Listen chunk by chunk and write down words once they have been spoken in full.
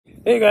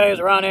Hey guys,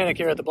 Ron Anik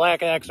here at the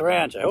Black Axe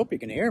Ranch. I hope you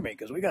can hear me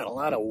because we got a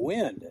lot of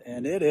wind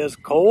and it is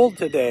cold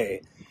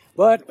today.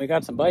 But we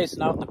got some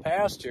bison out in the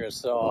pasture,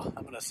 so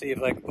I'm going to see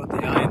if I can put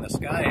the eye in the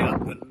sky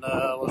up and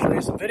we'll show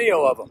you some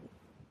video of them.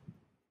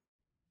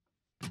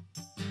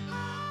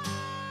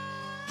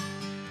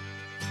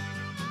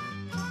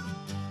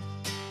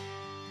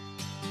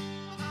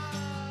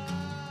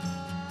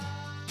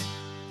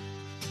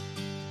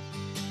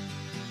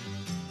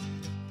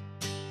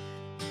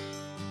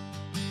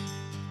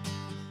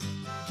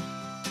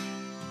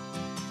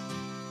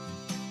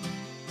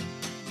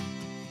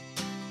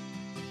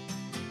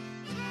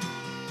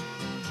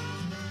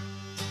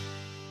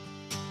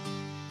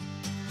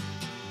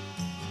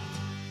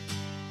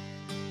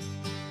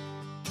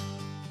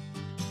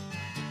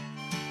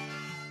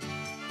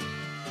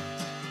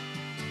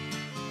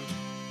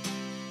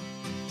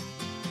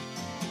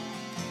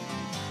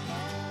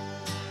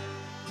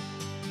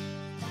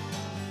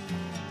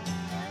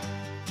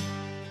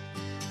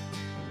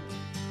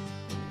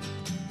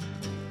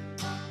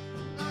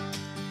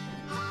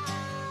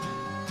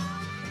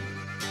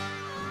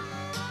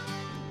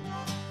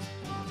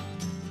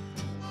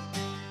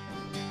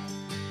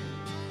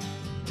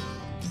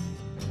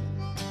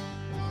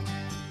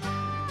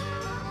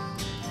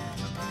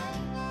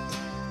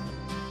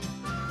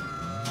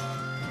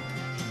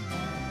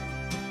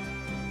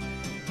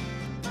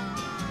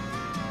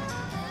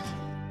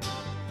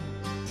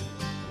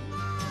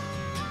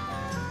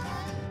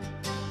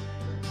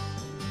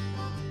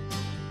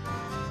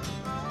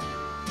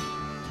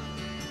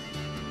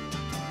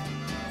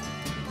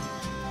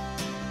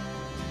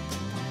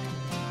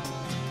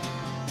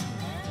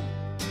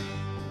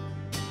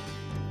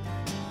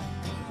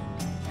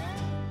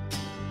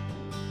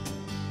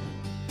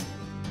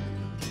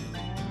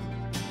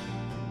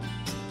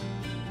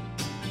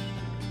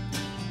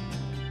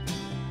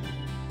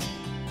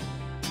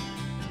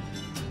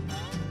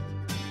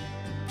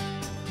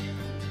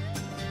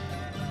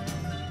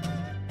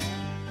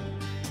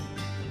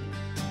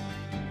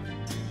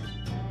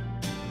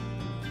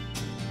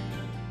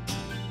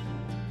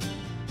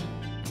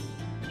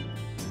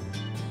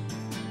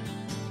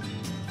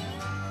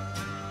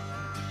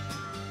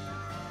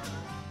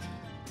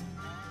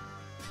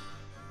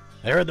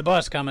 I heard the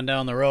bus coming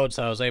down the road,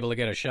 so I was able to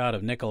get a shot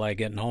of Nikolai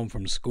getting home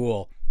from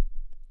school.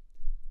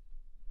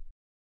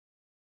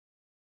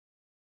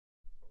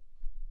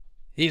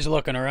 He's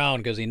looking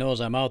around because he knows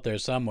I'm out there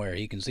somewhere.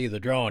 He can see the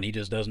drone, he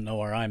just doesn't know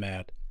where I'm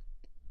at.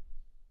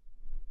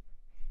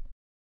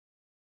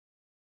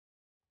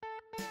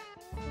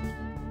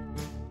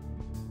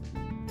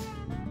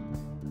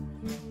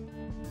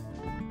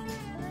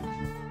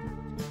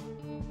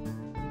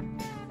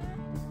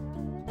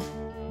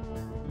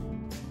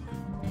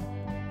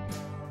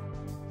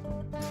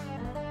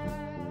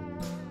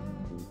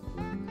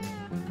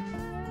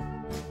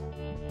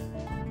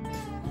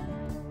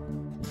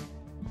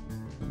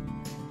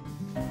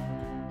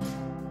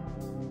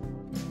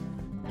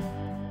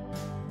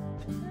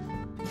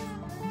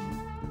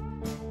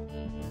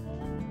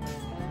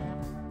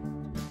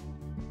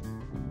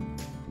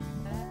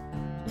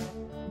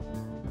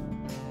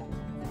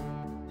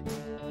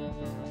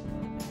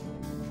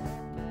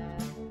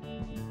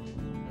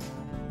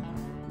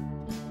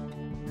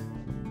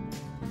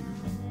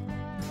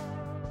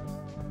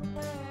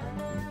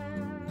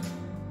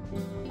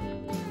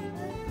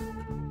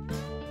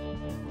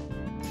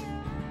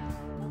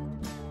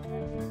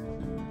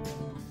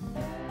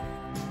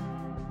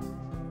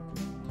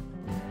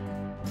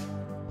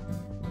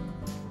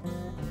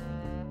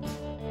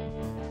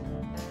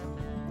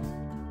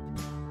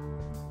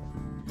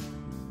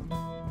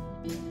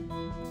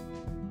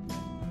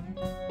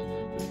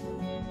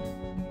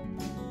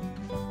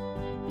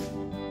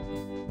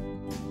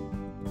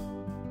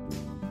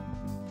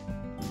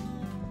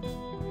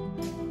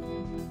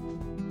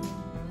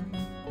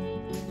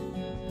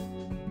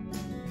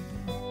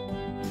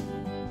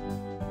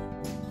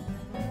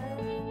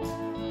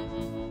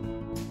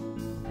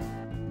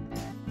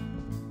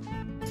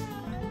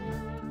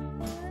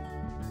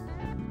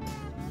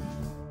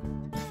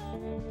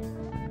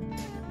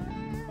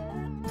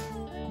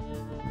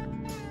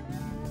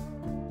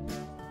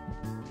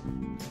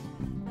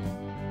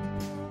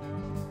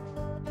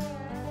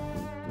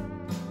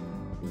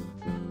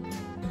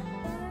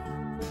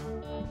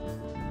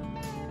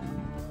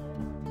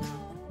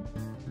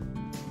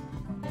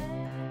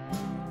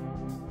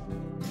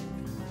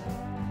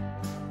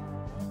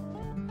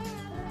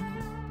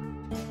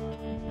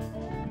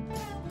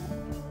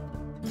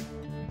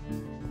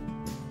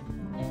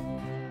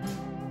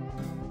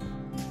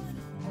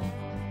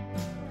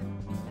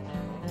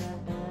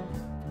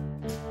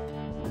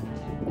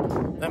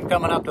 Them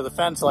coming up to the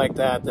fence like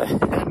that,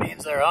 that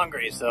means they're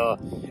hungry, so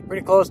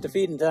pretty close to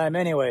feeding time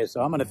anyway. So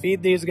I'm going to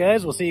feed these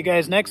guys. We'll see you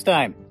guys next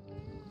time.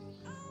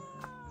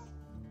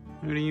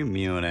 What are you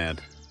mewing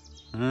at?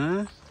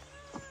 Huh?